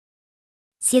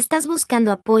Si estás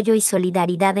buscando apoyo y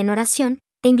solidaridad en oración,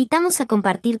 te invitamos a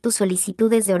compartir tus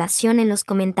solicitudes de oración en los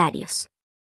comentarios.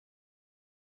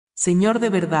 Señor, de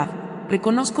verdad,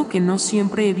 reconozco que no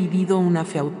siempre he vivido una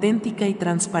fe auténtica y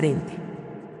transparente.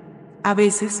 A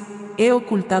veces, he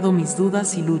ocultado mis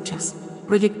dudas y luchas,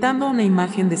 proyectando una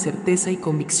imagen de certeza y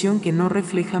convicción que no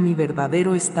refleja mi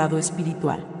verdadero estado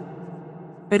espiritual.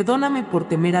 Perdóname por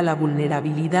temer a la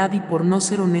vulnerabilidad y por no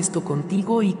ser honesto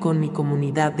contigo y con mi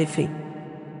comunidad de fe.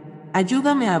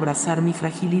 Ayúdame a abrazar mi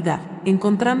fragilidad,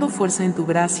 encontrando fuerza en tu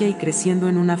gracia y creciendo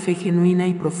en una fe genuina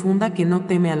y profunda que no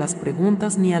teme a las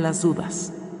preguntas ni a las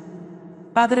dudas.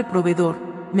 Padre proveedor,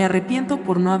 me arrepiento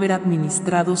por no haber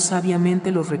administrado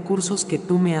sabiamente los recursos que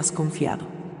tú me has confiado.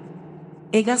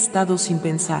 He gastado sin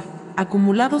pensar,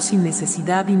 acumulado sin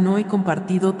necesidad y no he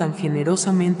compartido tan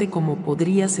generosamente como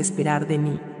podrías esperar de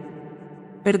mí.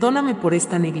 Perdóname por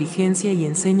esta negligencia y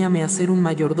enséñame a ser un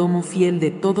mayordomo fiel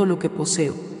de todo lo que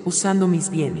poseo, usando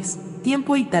mis bienes,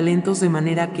 tiempo y talentos de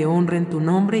manera que honren tu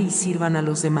nombre y sirvan a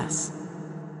los demás.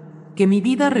 Que mi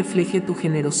vida refleje tu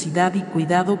generosidad y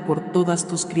cuidado por todas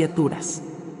tus criaturas.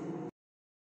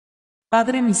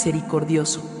 Padre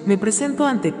misericordioso, me presento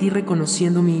ante ti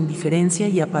reconociendo mi indiferencia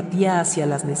y apatía hacia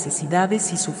las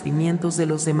necesidades y sufrimientos de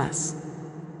los demás.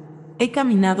 He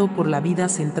caminado por la vida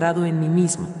centrado en mí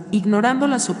mismo, ignorando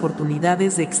las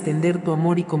oportunidades de extender tu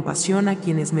amor y compasión a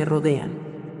quienes me rodean.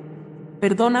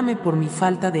 Perdóname por mi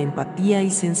falta de empatía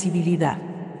y sensibilidad.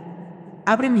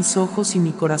 Abre mis ojos y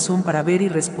mi corazón para ver y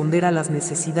responder a las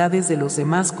necesidades de los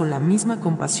demás con la misma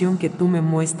compasión que tú me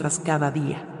muestras cada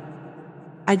día.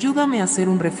 Ayúdame a ser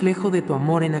un reflejo de tu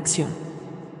amor en acción.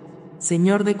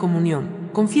 Señor de comunión,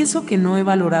 confieso que no he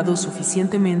valorado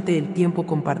suficientemente el tiempo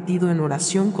compartido en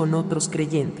oración con otros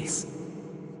creyentes.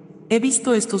 He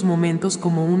visto estos momentos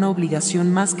como una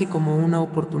obligación más que como una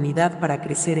oportunidad para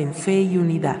crecer en fe y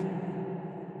unidad.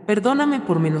 Perdóname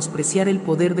por menospreciar el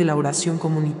poder de la oración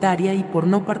comunitaria y por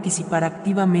no participar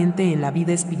activamente en la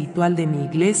vida espiritual de mi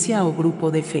iglesia o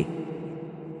grupo de fe.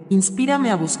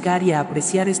 Inspírame a buscar y a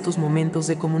apreciar estos momentos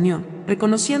de comunión,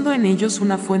 reconociendo en ellos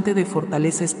una fuente de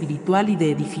fortaleza espiritual y de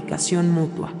edificación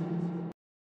mutua.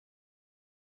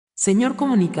 Señor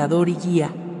comunicador y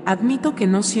guía, admito que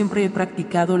no siempre he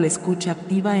practicado la escucha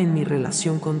activa en mi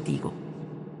relación contigo.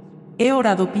 He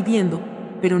orado pidiendo,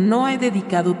 pero no he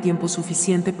dedicado tiempo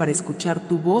suficiente para escuchar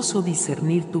tu voz o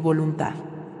discernir tu voluntad.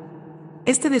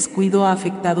 Este descuido ha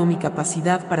afectado mi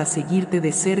capacidad para seguirte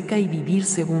de cerca y vivir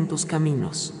según tus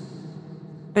caminos.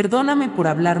 Perdóname por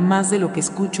hablar más de lo que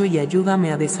escucho y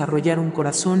ayúdame a desarrollar un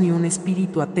corazón y un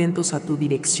espíritu atentos a tu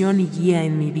dirección y guía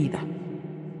en mi vida.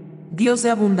 Dios de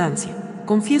abundancia,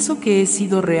 confieso que he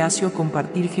sido reacio a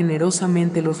compartir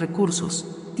generosamente los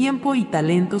recursos, tiempo y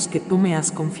talentos que tú me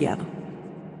has confiado.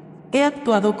 He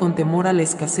actuado con temor a la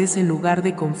escasez en lugar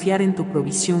de confiar en tu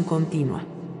provisión continua.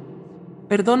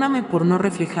 Perdóname por no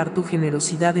reflejar tu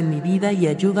generosidad en mi vida y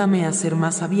ayúdame a ser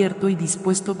más abierto y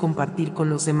dispuesto a compartir con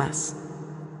los demás.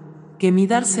 Que mi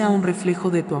dar sea un reflejo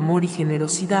de tu amor y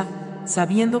generosidad,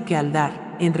 sabiendo que al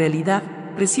dar, en realidad,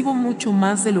 recibo mucho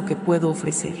más de lo que puedo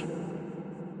ofrecer.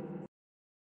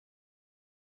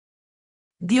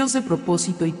 Dios de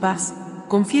propósito y paz,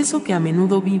 confieso que a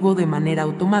menudo vivo de manera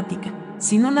automática,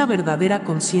 sin una verdadera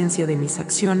conciencia de mis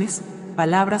acciones,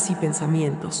 palabras y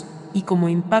pensamientos, y cómo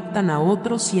impactan a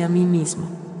otros y a mí mismo.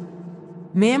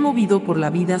 Me he movido por la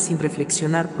vida sin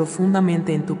reflexionar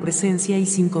profundamente en tu presencia y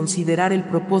sin considerar el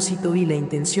propósito y la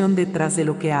intención detrás de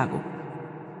lo que hago.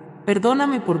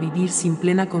 Perdóname por vivir sin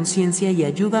plena conciencia y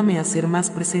ayúdame a ser más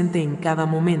presente en cada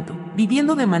momento,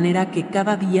 viviendo de manera que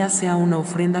cada día sea una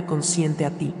ofrenda consciente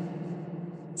a ti.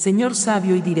 Señor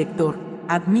sabio y director,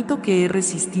 admito que he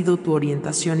resistido tu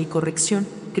orientación y corrección,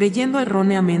 creyendo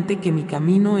erróneamente que mi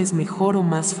camino es mejor o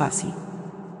más fácil.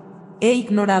 He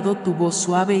ignorado tu voz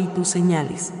suave y tus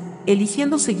señales,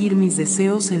 eligiendo seguir mis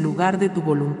deseos en lugar de tu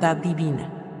voluntad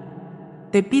divina.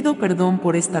 Te pido perdón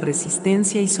por esta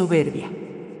resistencia y soberbia.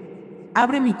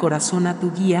 Abre mi corazón a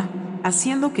tu guía,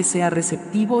 haciendo que sea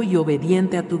receptivo y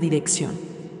obediente a tu dirección.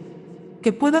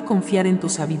 Que pueda confiar en tu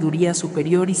sabiduría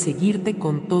superior y seguirte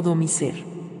con todo mi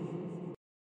ser.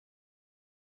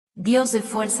 Dios de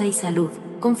fuerza y salud,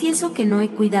 confieso que no he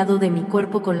cuidado de mi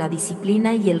cuerpo con la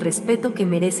disciplina y el respeto que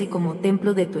merece como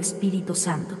templo de tu Espíritu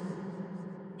Santo.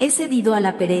 He cedido a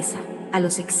la pereza, a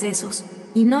los excesos,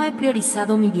 y no he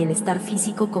priorizado mi bienestar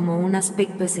físico como un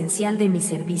aspecto esencial de mi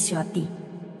servicio a ti.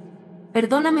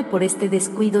 Perdóname por este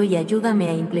descuido y ayúdame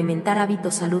a implementar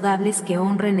hábitos saludables que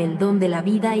honren el don de la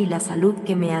vida y la salud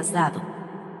que me has dado.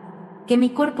 Que mi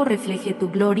cuerpo refleje tu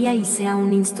gloria y sea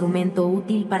un instrumento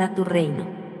útil para tu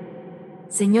reino.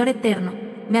 Señor eterno,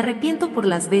 me arrepiento por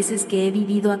las veces que he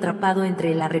vivido atrapado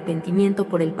entre el arrepentimiento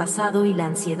por el pasado y la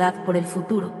ansiedad por el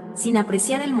futuro, sin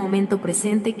apreciar el momento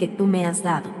presente que tú me has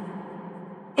dado.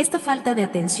 Esta falta de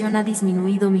atención ha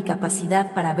disminuido mi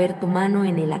capacidad para ver tu mano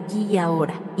en el aquí y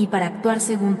ahora, y para actuar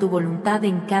según tu voluntad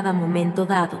en cada momento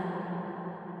dado.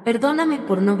 Perdóname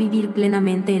por no vivir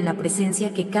plenamente en la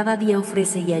presencia que cada día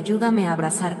ofrece y ayúdame a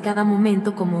abrazar cada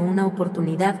momento como una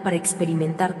oportunidad para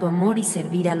experimentar tu amor y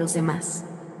servir a los demás.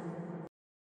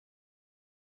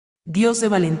 Dios de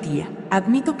valentía,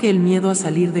 admito que el miedo a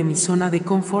salir de mi zona de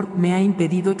confort me ha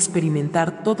impedido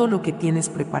experimentar todo lo que tienes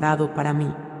preparado para mí.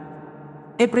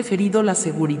 He preferido la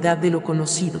seguridad de lo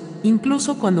conocido,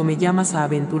 incluso cuando me llamas a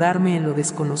aventurarme en lo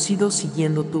desconocido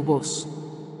siguiendo tu voz.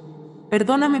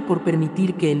 Perdóname por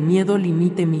permitir que el miedo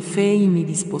limite mi fe y mi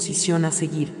disposición a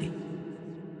seguirte.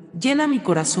 Llena mi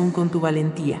corazón con tu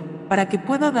valentía, para que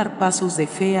pueda dar pasos de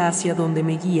fe hacia donde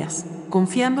me guías,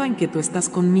 confiando en que tú estás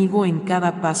conmigo en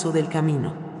cada paso del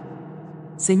camino.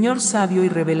 Señor sabio y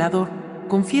revelador,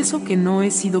 confieso que no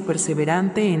he sido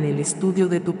perseverante en el estudio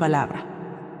de tu palabra.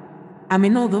 A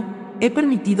menudo, he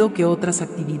permitido que otras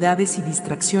actividades y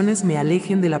distracciones me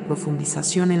alejen de la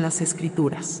profundización en las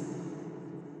Escrituras.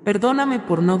 Perdóname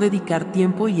por no dedicar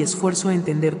tiempo y esfuerzo a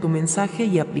entender tu mensaje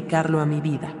y aplicarlo a mi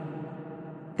vida.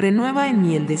 Renueva en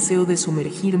mí el deseo de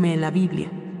sumergirme en la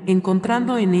Biblia,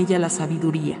 encontrando en ella la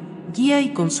sabiduría, guía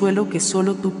y consuelo que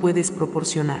solo tú puedes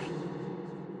proporcionar.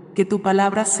 Que tu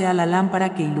palabra sea la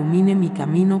lámpara que ilumine mi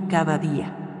camino cada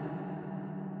día.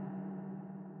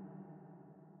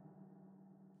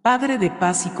 Padre de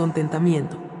paz y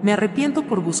contentamiento, me arrepiento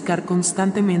por buscar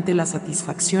constantemente la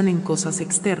satisfacción en cosas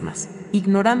externas,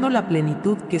 ignorando la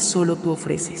plenitud que solo tú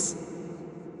ofreces.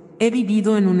 He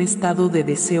vivido en un estado de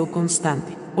deseo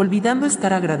constante, olvidando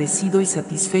estar agradecido y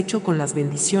satisfecho con las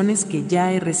bendiciones que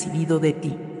ya he recibido de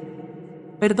ti.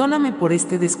 Perdóname por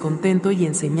este descontento y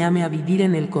enséñame a vivir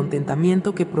en el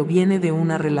contentamiento que proviene de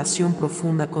una relación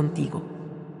profunda contigo.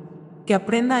 Que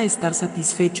aprenda a estar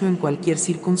satisfecho en cualquier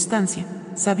circunstancia,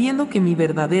 sabiendo que mi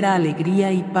verdadera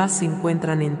alegría y paz se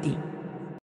encuentran en ti.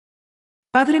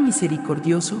 Padre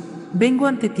misericordioso, vengo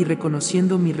ante ti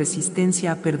reconociendo mi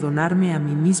resistencia a perdonarme a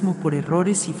mí mismo por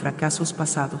errores y fracasos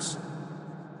pasados.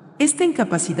 Esta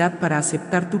incapacidad para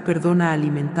aceptar tu perdón ha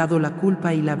alimentado la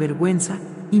culpa y la vergüenza,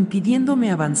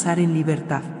 impidiéndome avanzar en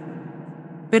libertad.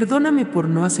 Perdóname por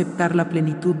no aceptar la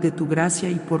plenitud de tu gracia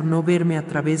y por no verme a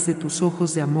través de tus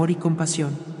ojos de amor y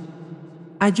compasión.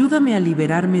 Ayúdame a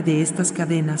liberarme de estas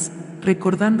cadenas,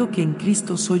 recordando que en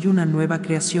Cristo soy una nueva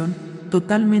creación,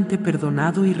 totalmente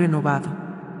perdonado y renovado.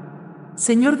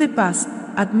 Señor de paz,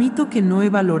 admito que no he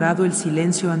valorado el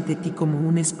silencio ante ti como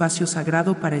un espacio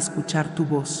sagrado para escuchar tu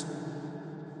voz.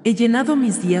 He llenado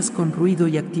mis días con ruido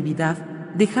y actividad,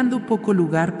 dejando poco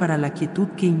lugar para la quietud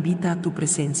que invita a tu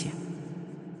presencia.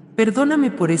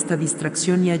 Perdóname por esta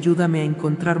distracción y ayúdame a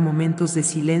encontrar momentos de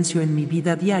silencio en mi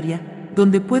vida diaria,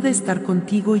 donde pueda estar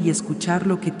contigo y escuchar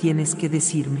lo que tienes que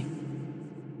decirme.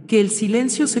 Que el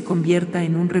silencio se convierta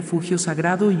en un refugio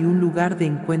sagrado y un lugar de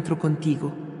encuentro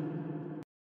contigo.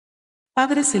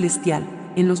 Padre Celestial,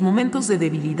 en los momentos de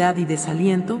debilidad y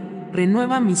desaliento,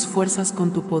 renueva mis fuerzas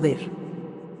con tu poder.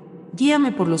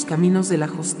 Guíame por los caminos de la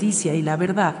justicia y la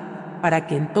verdad, para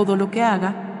que en todo lo que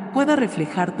haga, pueda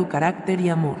reflejar tu carácter y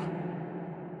amor.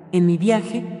 En mi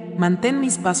viaje, mantén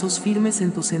mis pasos firmes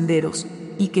en tus senderos,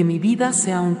 y que mi vida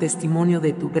sea un testimonio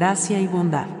de tu gracia y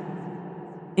bondad.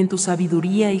 En tu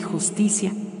sabiduría y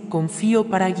justicia, confío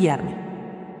para guiarme.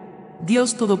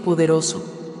 Dios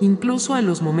Todopoderoso, incluso en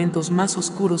los momentos más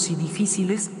oscuros y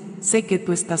difíciles, sé que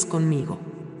tú estás conmigo.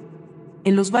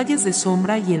 En los valles de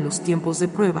sombra y en los tiempos de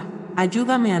prueba,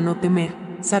 ayúdame a no temer,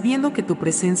 sabiendo que tu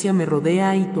presencia me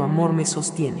rodea y tu amor me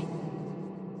sostiene.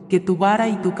 Que tu vara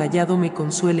y tu callado me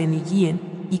consuelen y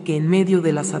guíen, y que en medio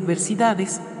de las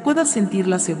adversidades pueda sentir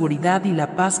la seguridad y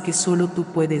la paz que solo tú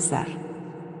puedes dar.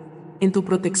 En tu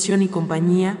protección y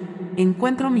compañía,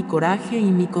 encuentro mi coraje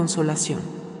y mi consolación.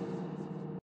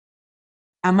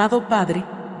 Amado Padre,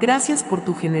 gracias por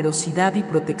tu generosidad y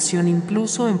protección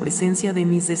incluso en presencia de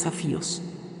mis desafíos.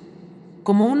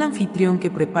 Como un anfitrión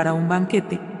que prepara un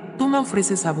banquete, tú me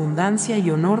ofreces abundancia y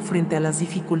honor frente a las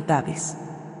dificultades.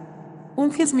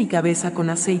 Unges mi cabeza con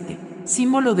aceite,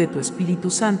 símbolo de tu Espíritu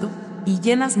Santo, y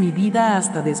llenas mi vida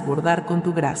hasta desbordar con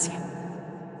tu gracia.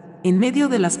 En medio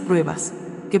de las pruebas,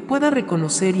 que pueda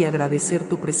reconocer y agradecer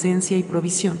tu presencia y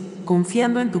provisión,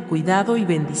 confiando en tu cuidado y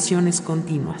bendiciones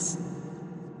continuas.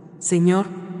 Señor,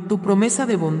 tu promesa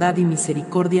de bondad y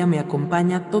misericordia me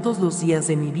acompaña todos los días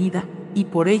de mi vida, y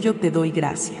por ello te doy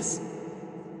gracias.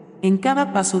 En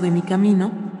cada paso de mi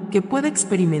camino, que pueda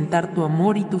experimentar tu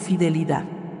amor y tu fidelidad.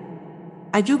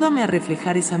 Ayúdame a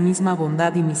reflejar esa misma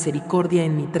bondad y misericordia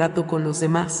en mi trato con los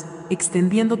demás,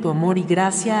 extendiendo tu amor y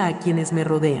gracia a quienes me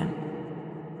rodean.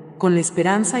 Con la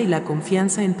esperanza y la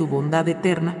confianza en tu bondad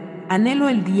eterna, anhelo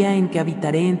el día en que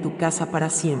habitaré en tu casa para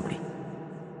siempre.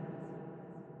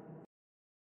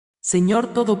 Señor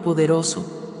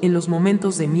Todopoderoso, en los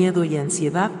momentos de miedo y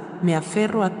ansiedad, me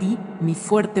aferro a ti, mi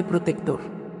fuerte protector.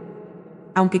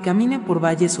 Aunque camine por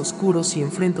valles oscuros y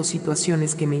enfrento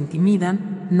situaciones que me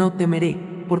intimidan, no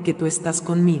temeré, porque tú estás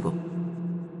conmigo.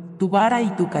 Tu vara y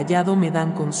tu cayado me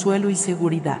dan consuelo y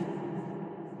seguridad.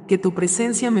 Que tu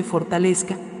presencia me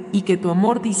fortalezca, y que tu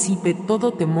amor disipe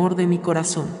todo temor de mi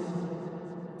corazón.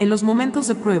 En los momentos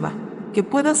de prueba, que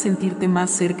puedas sentirte más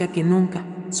cerca que nunca,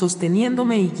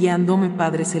 sosteniéndome y guiándome,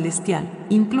 Padre Celestial,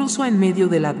 incluso en medio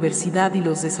de la adversidad y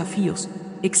los desafíos,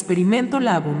 experimento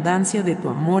la abundancia de tu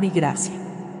amor y gracia.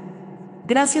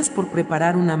 Gracias por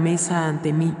preparar una mesa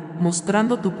ante mí,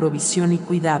 mostrando tu provisión y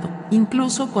cuidado,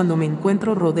 incluso cuando me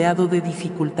encuentro rodeado de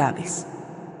dificultades.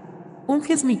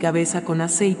 Unges mi cabeza con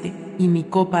aceite, y mi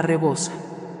copa rebosa.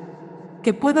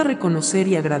 Que pueda reconocer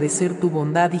y agradecer tu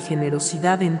bondad y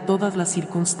generosidad en todas las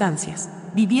circunstancias,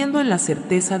 viviendo en la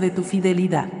certeza de tu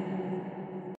fidelidad.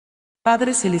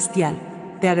 Padre Celestial,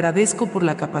 te agradezco por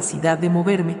la capacidad de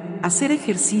moverme, hacer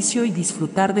ejercicio y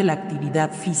disfrutar de la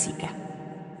actividad física.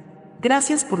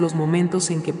 Gracias por los momentos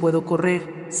en que puedo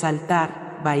correr,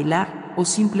 saltar, bailar o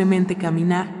simplemente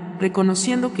caminar,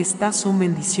 reconociendo que estas son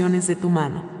bendiciones de tu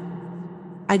mano.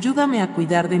 Ayúdame a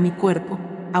cuidar de mi cuerpo,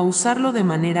 a usarlo de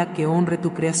manera que honre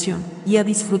tu creación, y a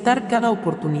disfrutar cada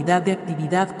oportunidad de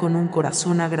actividad con un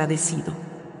corazón agradecido.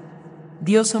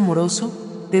 Dios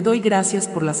amoroso, te doy gracias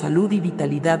por la salud y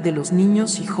vitalidad de los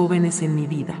niños y jóvenes en mi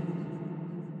vida.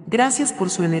 Gracias por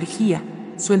su energía,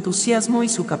 su entusiasmo y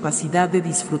su capacidad de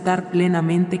disfrutar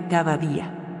plenamente cada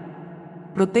día.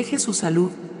 Protege su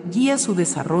salud, guía su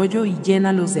desarrollo y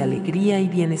llénalos de alegría y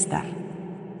bienestar.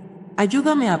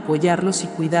 Ayúdame a apoyarlos y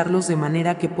cuidarlos de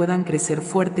manera que puedan crecer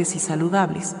fuertes y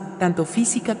saludables, tanto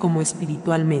física como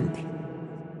espiritualmente.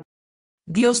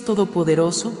 Dios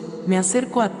Todopoderoso, me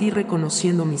acerco a ti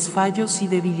reconociendo mis fallos y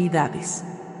debilidades.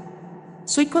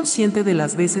 Soy consciente de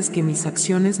las veces que mis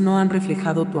acciones no han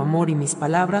reflejado tu amor y mis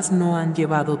palabras no han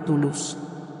llevado tu luz.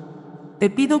 Te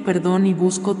pido perdón y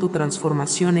busco tu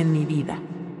transformación en mi vida.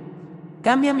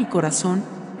 Cambia mi corazón,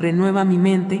 renueva mi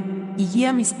mente y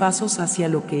guía mis pasos hacia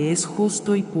lo que es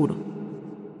justo y puro.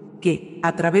 Que,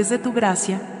 a través de tu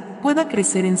gracia, pueda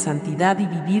crecer en santidad y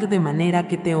vivir de manera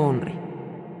que te honre.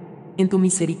 En tu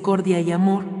misericordia y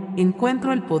amor,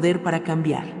 encuentro el poder para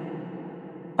cambiar.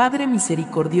 Padre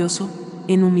misericordioso,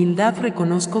 en humildad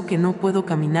reconozco que no puedo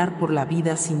caminar por la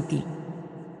vida sin ti.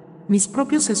 Mis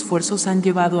propios esfuerzos han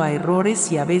llevado a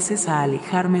errores y a veces a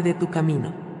alejarme de tu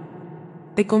camino.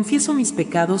 Te confieso mis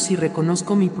pecados y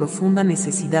reconozco mi profunda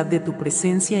necesidad de tu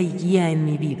presencia y guía en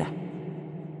mi vida.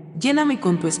 Lléname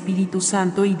con tu Espíritu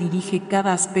Santo y dirige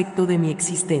cada aspecto de mi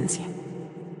existencia.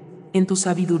 En tu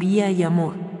sabiduría y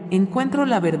amor, encuentro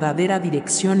la verdadera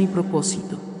dirección y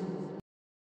propósito.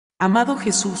 Amado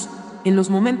Jesús, en los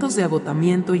momentos de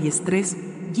agotamiento y estrés,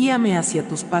 guíame hacia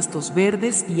tus pastos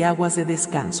verdes y aguas de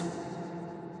descanso.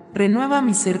 Renueva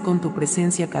mi ser con tu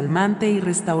presencia calmante y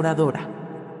restauradora.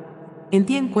 En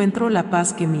ti encuentro la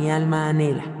paz que mi alma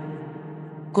anhela.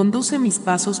 Conduce mis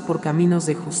pasos por caminos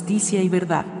de justicia y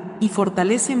verdad, y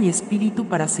fortalece mi espíritu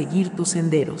para seguir tus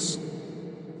senderos.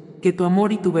 Que tu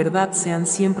amor y tu verdad sean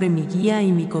siempre mi guía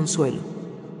y mi consuelo.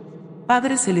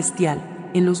 Padre Celestial,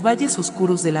 en los valles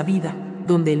oscuros de la vida,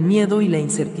 donde el miedo y la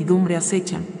incertidumbre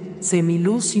acechan, sé mi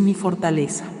luz y mi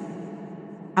fortaleza.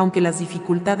 Aunque las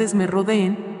dificultades me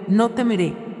rodeen, no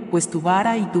temeré, pues tu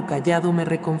vara y tu cayado me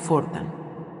reconfortan.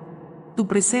 Tu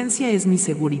presencia es mi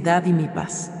seguridad y mi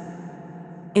paz.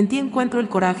 En ti encuentro el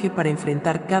coraje para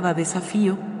enfrentar cada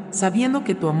desafío, sabiendo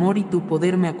que tu amor y tu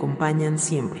poder me acompañan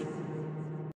siempre.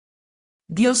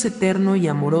 Dios eterno y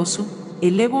amoroso,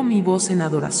 elevo mi voz en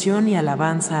adoración y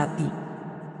alabanza a ti.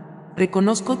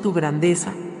 Reconozco tu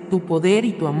grandeza, tu poder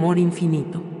y tu amor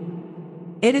infinito.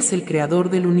 Eres el creador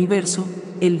del universo,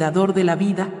 el dador de la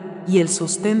vida y el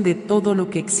sostén de todo lo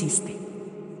que existe.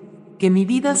 Que mi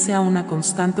vida sea una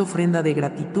constante ofrenda de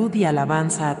gratitud y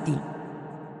alabanza a ti.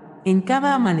 En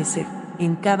cada amanecer,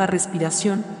 en cada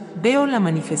respiración, veo la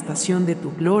manifestación de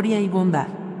tu gloria y bondad.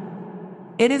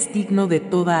 Eres digno de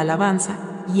toda alabanza,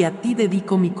 y a ti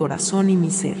dedico mi corazón y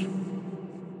mi ser.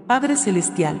 Padre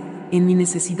Celestial, en mi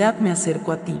necesidad me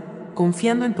acerco a ti,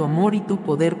 confiando en tu amor y tu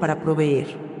poder para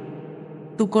proveer.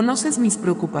 Tú conoces mis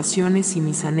preocupaciones y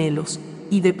mis anhelos,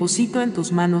 y deposito en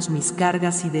tus manos mis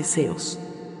cargas y deseos.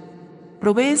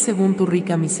 Provee según tu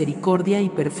rica misericordia y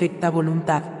perfecta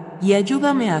voluntad, y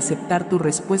ayúdame a aceptar tu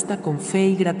respuesta con fe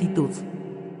y gratitud.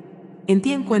 En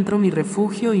ti encuentro mi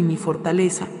refugio y mi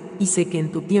fortaleza, y sé que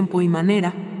en tu tiempo y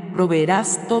manera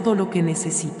proveerás todo lo que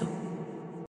necesito.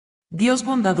 Dios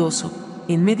bondadoso,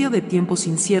 en medio de tiempos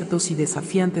inciertos y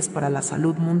desafiantes para la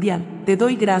salud mundial, te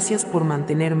doy gracias por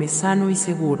mantenerme sano y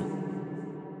seguro.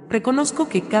 Reconozco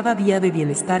que cada día de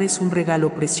bienestar es un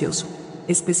regalo precioso,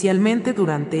 especialmente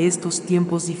durante estos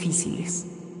tiempos difíciles.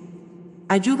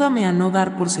 Ayúdame a no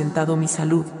dar por sentado mi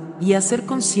salud y a ser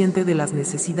consciente de las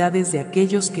necesidades de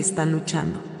aquellos que están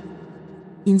luchando.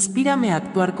 Inspírame a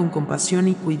actuar con compasión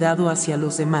y cuidado hacia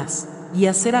los demás y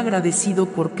a ser agradecido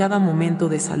por cada momento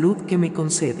de salud que me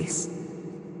concedes.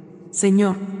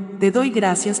 Señor, te doy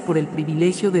gracias por el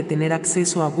privilegio de tener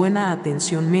acceso a buena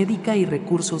atención médica y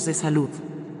recursos de salud.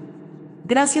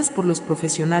 Gracias por los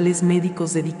profesionales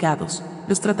médicos dedicados,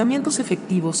 los tratamientos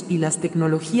efectivos y las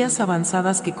tecnologías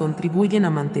avanzadas que contribuyen a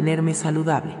mantenerme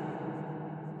saludable.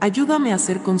 Ayúdame a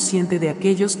ser consciente de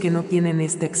aquellos que no tienen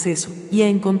este acceso y a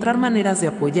encontrar maneras de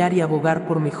apoyar y abogar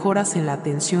por mejoras en la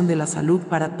atención de la salud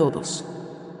para todos.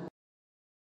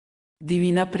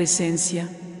 Divina Presencia,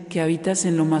 que habitas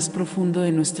en lo más profundo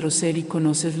de nuestro ser y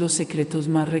conoces los secretos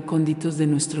más recónditos de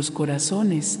nuestros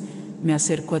corazones, me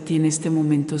acerco a ti en este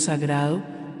momento sagrado,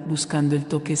 buscando el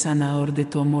toque sanador de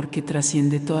tu amor que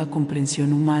trasciende toda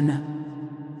comprensión humana.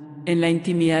 En la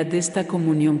intimidad de esta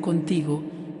comunión contigo,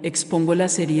 expongo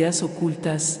las heridas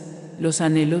ocultas, los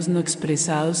anhelos no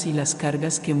expresados y las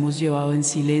cargas que hemos llevado en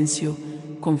silencio,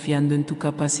 confiando en tu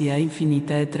capacidad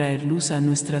infinita de traer luz a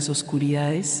nuestras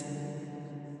oscuridades.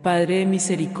 Padre de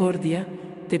misericordia,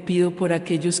 te pido por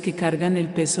aquellos que cargan el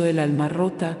peso del alma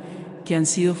rota, que han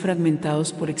sido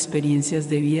fragmentados por experiencias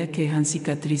de vida que dejan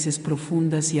cicatrices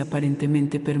profundas y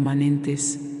aparentemente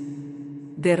permanentes.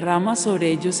 Derrama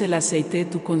sobre ellos el aceite de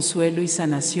tu consuelo y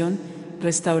sanación,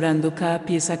 restaurando cada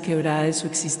pieza quebrada de su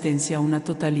existencia a una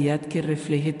totalidad que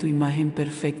refleje tu imagen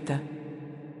perfecta.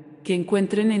 Que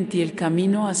encuentren en ti el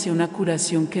camino hacia una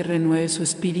curación que renueve su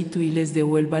espíritu y les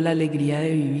devuelva la alegría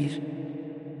de vivir.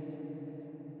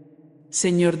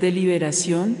 Señor de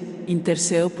liberación,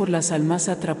 intercedo por las almas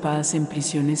atrapadas en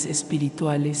prisiones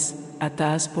espirituales,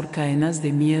 atadas por cadenas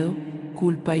de miedo,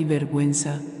 culpa y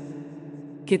vergüenza.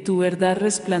 Que tu verdad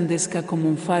resplandezca como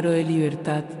un faro de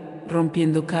libertad,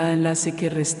 rompiendo cada enlace que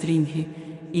restringe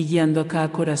y guiando a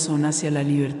cada corazón hacia la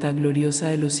libertad gloriosa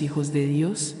de los hijos de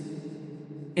Dios.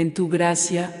 En tu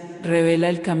gracia, revela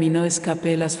el camino de escape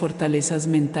de las fortalezas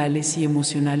mentales y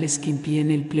emocionales que impiden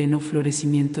el pleno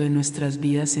florecimiento de nuestras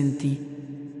vidas en ti.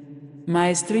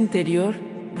 Maestro interior,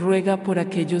 ruega por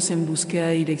aquellos en búsqueda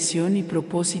de dirección y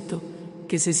propósito,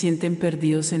 que se sienten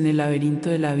perdidos en el laberinto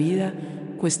de la vida,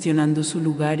 cuestionando su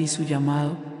lugar y su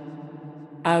llamado.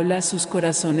 Habla a sus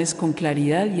corazones con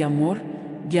claridad y amor,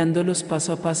 guiándolos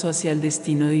paso a paso hacia el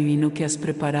destino divino que has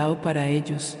preparado para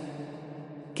ellos.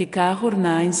 Que cada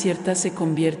jornada incierta se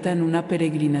convierta en una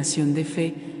peregrinación de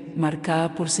fe,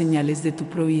 marcada por señales de tu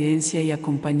providencia y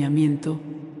acompañamiento.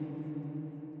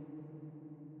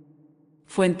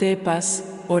 Fuente de paz,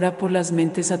 ora por las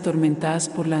mentes atormentadas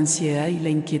por la ansiedad y la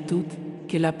inquietud,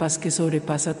 que la paz que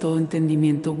sobrepasa todo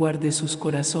entendimiento guarde sus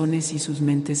corazones y sus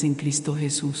mentes en Cristo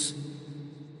Jesús.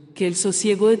 Que el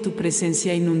sosiego de tu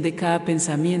presencia inunde cada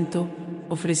pensamiento,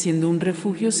 ofreciendo un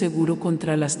refugio seguro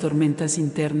contra las tormentas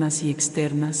internas y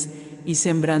externas, y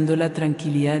sembrando la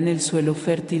tranquilidad en el suelo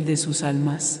fértil de sus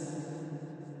almas.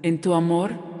 En tu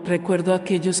amor, recuerdo a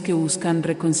aquellos que buscan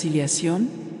reconciliación,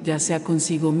 ya sea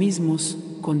consigo mismos,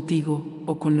 contigo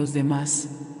o con los demás.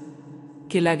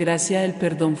 Que la gracia del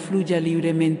perdón fluya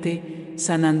libremente,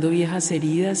 sanando viejas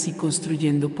heridas y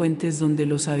construyendo puentes donde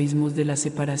los abismos de la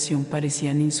separación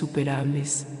parecían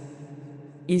insuperables.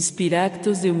 Inspira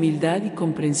actos de humildad y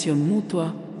comprensión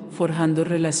mutua, forjando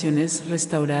relaciones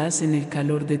restauradas en el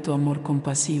calor de tu amor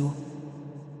compasivo.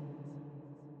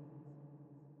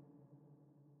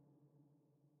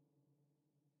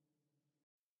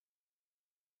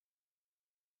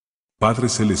 Padre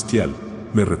Celestial,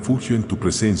 me refugio en tu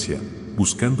presencia,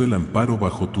 buscando el amparo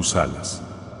bajo tus alas.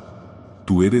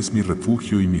 Tú eres mi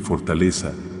refugio y mi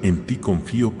fortaleza, en ti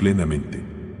confío plenamente.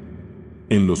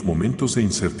 En los momentos de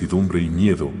incertidumbre y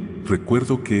miedo,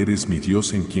 recuerdo que eres mi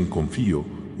Dios en quien confío,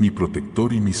 mi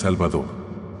protector y mi salvador.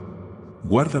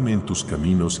 Guárdame en tus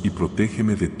caminos y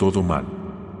protégeme de todo mal.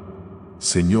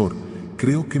 Señor,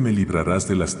 creo que me librarás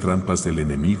de las trampas del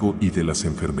enemigo y de las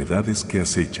enfermedades que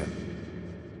acechan.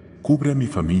 Cubre a mi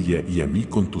familia y a mí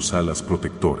con tus alas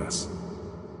protectoras.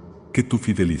 Que tu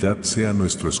fidelidad sea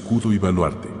nuestro escudo y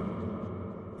baluarte.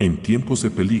 En tiempos de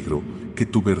peligro, que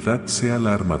tu verdad sea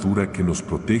la armadura que nos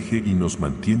protege y nos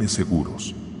mantiene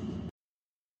seguros.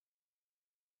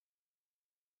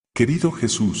 Querido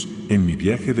Jesús, en mi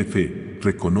viaje de fe,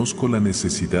 reconozco la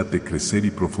necesidad de crecer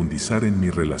y profundizar en mi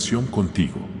relación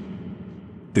contigo.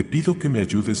 Te pido que me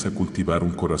ayudes a cultivar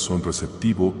un corazón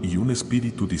receptivo y un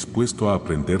espíritu dispuesto a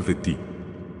aprender de ti.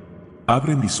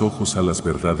 Abre mis ojos a las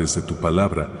verdades de tu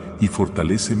palabra y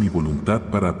fortalece mi voluntad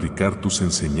para aplicar tus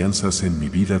enseñanzas en mi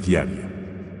vida diaria.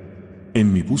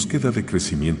 En mi búsqueda de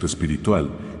crecimiento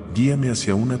espiritual, guíame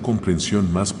hacia una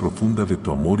comprensión más profunda de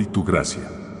tu amor y tu gracia.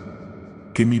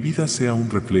 Que mi vida sea un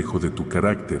reflejo de tu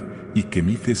carácter y que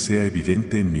mi fe sea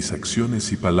evidente en mis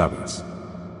acciones y palabras.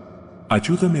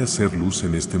 Ayúdame a ser luz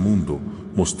en este mundo,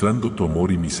 mostrando tu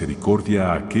amor y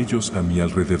misericordia a aquellos a mi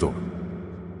alrededor.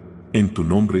 En tu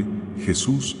nombre,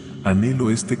 Jesús,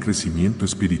 anhelo este crecimiento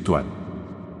espiritual.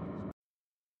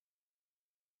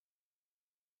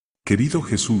 Querido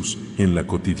Jesús, en la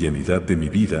cotidianidad de mi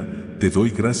vida, te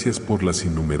doy gracias por las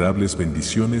innumerables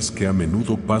bendiciones que a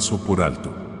menudo paso por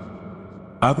alto.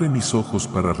 Abre mis ojos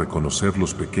para reconocer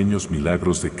los pequeños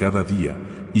milagros de cada día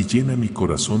y llena mi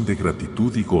corazón de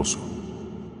gratitud y gozo.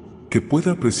 Que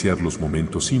pueda apreciar los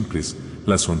momentos simples,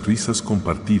 las sonrisas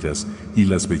compartidas y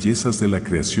las bellezas de la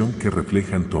creación que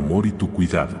reflejan tu amor y tu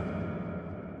cuidado.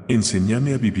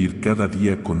 Enséñame a vivir cada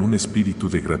día con un espíritu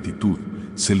de gratitud,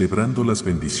 celebrando las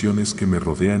bendiciones que me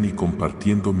rodean y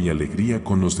compartiendo mi alegría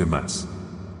con los demás.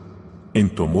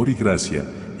 En tu amor y gracia,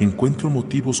 encuentro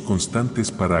motivos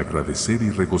constantes para agradecer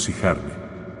y regocijarme.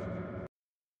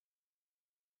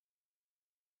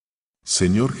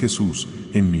 Señor Jesús,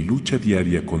 en mi lucha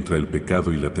diaria contra el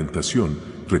pecado y la tentación,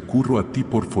 recurro a ti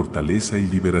por fortaleza y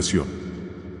liberación.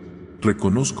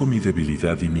 Reconozco mi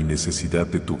debilidad y mi necesidad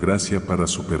de tu gracia para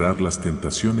superar las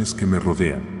tentaciones que me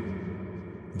rodean.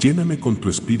 Lléname con tu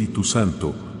Espíritu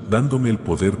Santo, dándome el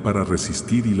poder para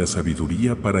resistir y la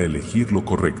sabiduría para elegir lo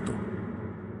correcto.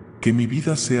 Que mi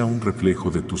vida sea un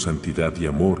reflejo de tu santidad y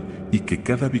amor, y que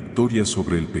cada victoria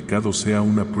sobre el pecado sea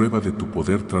una prueba de tu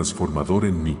poder transformador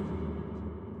en mí.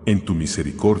 En tu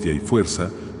misericordia y fuerza,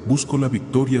 busco la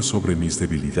victoria sobre mis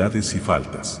debilidades y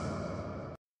faltas.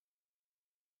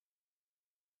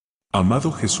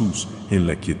 Amado Jesús, en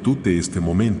la quietud de este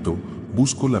momento,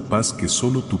 busco la paz que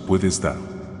solo tú puedes dar.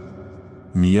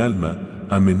 Mi alma,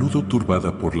 a menudo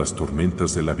turbada por las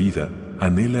tormentas de la vida,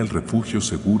 anhela el refugio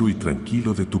seguro y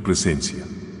tranquilo de tu presencia.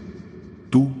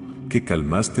 Tú, que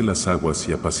calmaste las aguas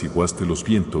y apaciguaste los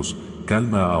vientos,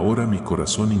 calma ahora mi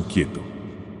corazón inquieto.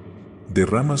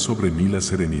 Derrama sobre mí la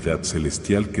serenidad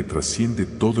celestial que trasciende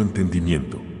todo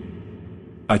entendimiento.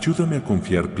 Ayúdame a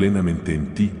confiar plenamente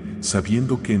en ti,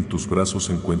 sabiendo que en tus brazos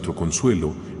encuentro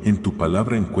consuelo, en tu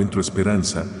palabra encuentro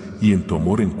esperanza, y en tu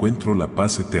amor encuentro la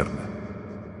paz eterna.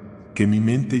 Que mi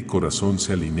mente y corazón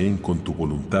se alineen con tu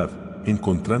voluntad,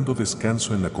 encontrando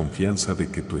descanso en la confianza de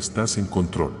que tú estás en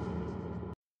control.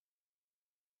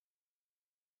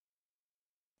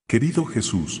 Querido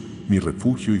Jesús, mi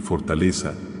refugio y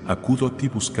fortaleza, acudo a ti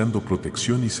buscando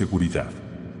protección y seguridad.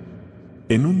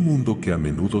 En un mundo que a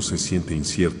menudo se siente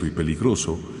incierto y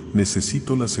peligroso,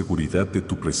 necesito la seguridad de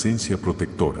tu presencia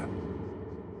protectora.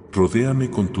 Rodéame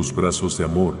con tus brazos de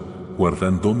amor,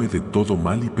 guardándome de todo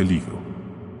mal y peligro.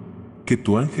 Que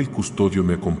tu ángel custodio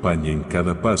me acompañe en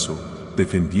cada paso,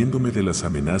 defendiéndome de las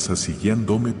amenazas y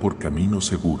guiándome por caminos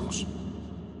seguros.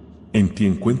 En ti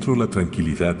encuentro la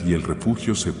tranquilidad y el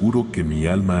refugio seguro que mi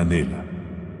alma anhela.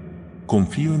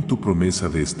 Confío en tu promesa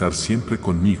de estar siempre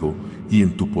conmigo y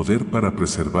en tu poder para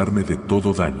preservarme de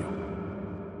todo daño.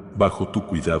 Bajo tu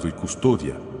cuidado y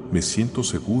custodia, me siento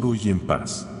seguro y en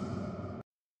paz.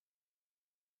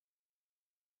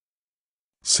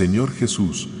 Señor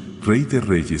Jesús, Rey de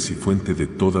Reyes y fuente de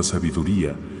toda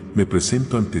sabiduría, me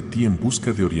presento ante ti en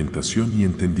busca de orientación y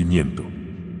entendimiento.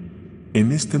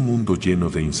 En este mundo lleno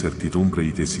de incertidumbre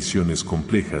y decisiones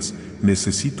complejas,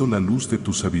 necesito la luz de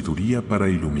tu sabiduría para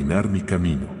iluminar mi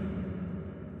camino.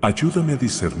 Ayúdame a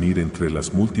discernir entre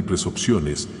las múltiples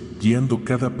opciones, guiando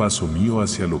cada paso mío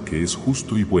hacia lo que es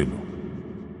justo y bueno.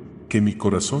 Que mi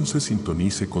corazón se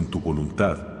sintonice con tu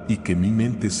voluntad y que mi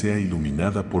mente sea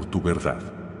iluminada por tu verdad.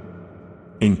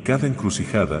 En cada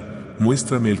encrucijada,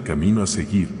 muéstrame el camino a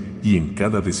seguir y en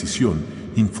cada decisión,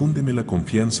 infúndeme la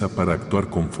confianza para actuar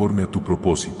conforme a tu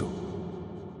propósito.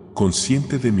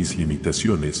 Consciente de mis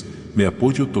limitaciones, me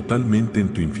apoyo totalmente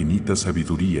en tu infinita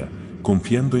sabiduría,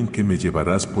 confiando en que me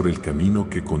llevarás por el camino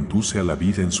que conduce a la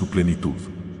vida en su plenitud.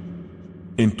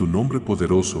 En tu nombre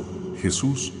poderoso,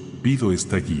 Jesús, pido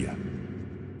esta guía.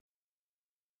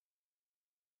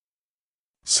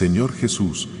 Señor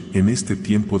Jesús, en este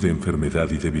tiempo de enfermedad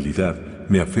y debilidad,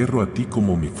 me aferro a ti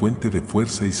como mi fuente de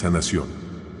fuerza y sanación.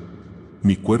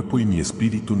 Mi cuerpo y mi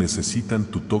espíritu necesitan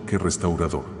tu toque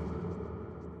restaurador.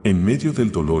 En medio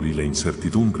del dolor y la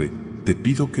incertidumbre, te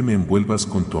pido que me envuelvas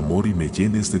con tu amor y me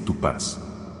llenes de tu paz.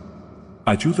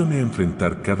 Ayúdame a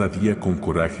enfrentar cada día con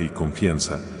coraje y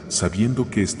confianza,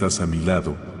 sabiendo que estás a mi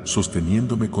lado,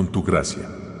 sosteniéndome con tu gracia.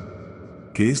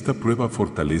 Que esta prueba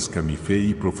fortalezca mi fe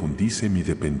y profundice mi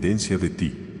dependencia de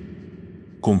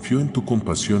ti. Confío en tu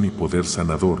compasión y poder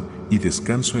sanador, y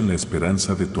descanso en la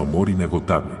esperanza de tu amor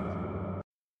inagotable.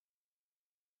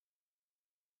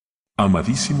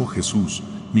 Amadísimo Jesús,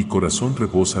 mi corazón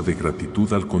rebosa de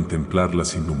gratitud al contemplar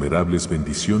las innumerables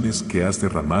bendiciones que has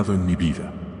derramado en mi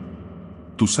vida.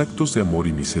 Tus actos de amor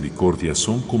y misericordia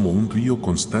son como un río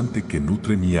constante que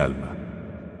nutre mi alma.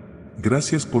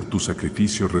 Gracias por tu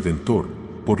sacrificio redentor,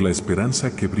 por la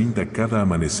esperanza que brinda cada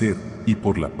amanecer y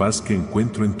por la paz que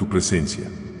encuentro en tu presencia.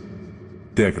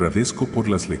 Te agradezco por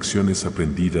las lecciones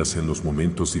aprendidas en los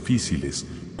momentos difíciles,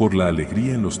 por la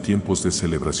alegría en los tiempos de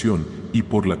celebración y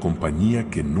por la compañía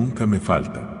que nunca me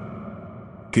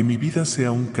falta. Que mi vida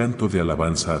sea un canto de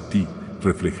alabanza a ti,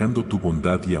 reflejando tu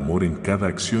bondad y amor en cada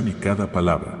acción y cada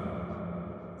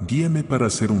palabra. Guíame para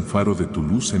ser un faro de tu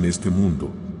luz en este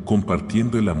mundo,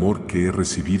 compartiendo el amor que he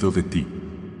recibido de ti.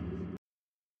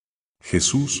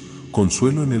 Jesús,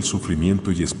 consuelo en el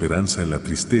sufrimiento y esperanza en la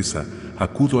tristeza,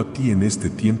 acudo a ti en este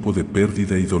tiempo de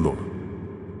pérdida y dolor.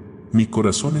 Mi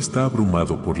corazón está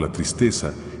abrumado por la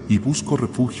tristeza y busco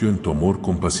refugio en tu amor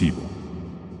compasivo.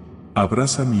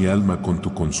 Abraza mi alma con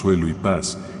tu consuelo y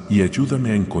paz y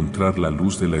ayúdame a encontrar la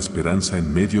luz de la esperanza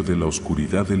en medio de la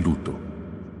oscuridad del luto.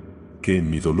 Que en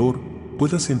mi dolor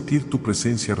pueda sentir tu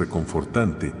presencia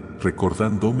reconfortante,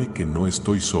 recordándome que no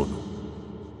estoy solo.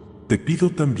 Te pido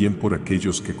también por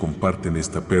aquellos que comparten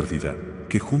esta pérdida,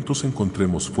 que juntos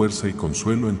encontremos fuerza y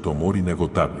consuelo en tu amor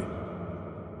inagotable.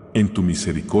 En tu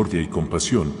misericordia y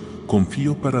compasión,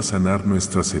 confío para sanar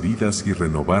nuestras heridas y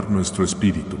renovar nuestro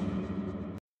espíritu.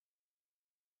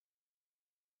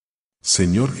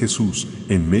 Señor Jesús,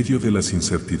 en medio de las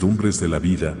incertidumbres de la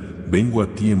vida, vengo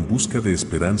a ti en busca de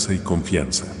esperanza y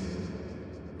confianza.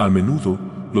 A menudo,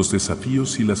 los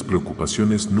desafíos y las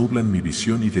preocupaciones nublan mi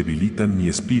visión y debilitan mi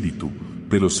espíritu,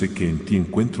 pero sé que en ti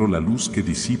encuentro la luz que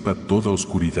disipa toda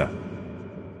oscuridad.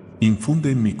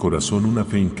 Infunde en mi corazón una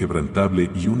fe inquebrantable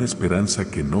y una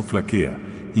esperanza que no flaquea,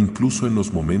 incluso en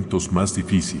los momentos más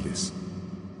difíciles.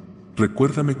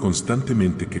 Recuérdame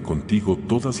constantemente que contigo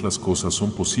todas las cosas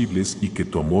son posibles y que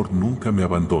tu amor nunca me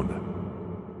abandona.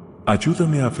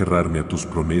 Ayúdame a aferrarme a tus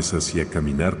promesas y a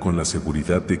caminar con la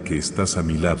seguridad de que estás a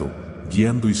mi lado,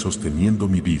 guiando y sosteniendo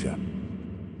mi vida.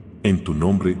 En tu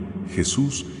nombre,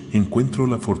 Jesús, encuentro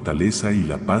la fortaleza y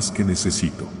la paz que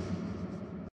necesito.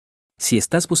 Si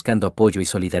estás buscando apoyo y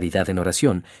solidaridad en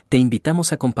oración, te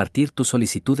invitamos a compartir tus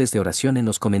solicitudes de oración en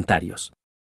los comentarios.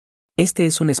 Este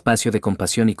es un espacio de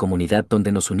compasión y comunidad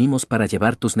donde nos unimos para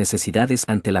llevar tus necesidades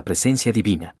ante la presencia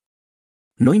divina.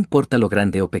 No importa lo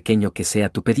grande o pequeño que sea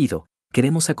tu pedido,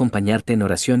 queremos acompañarte en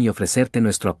oración y ofrecerte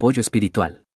nuestro apoyo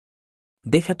espiritual.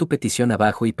 Deja tu petición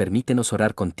abajo y permítenos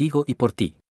orar contigo y por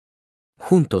ti.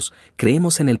 Juntos,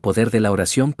 creemos en el poder de la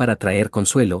oración para traer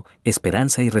consuelo,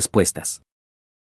 esperanza y respuestas.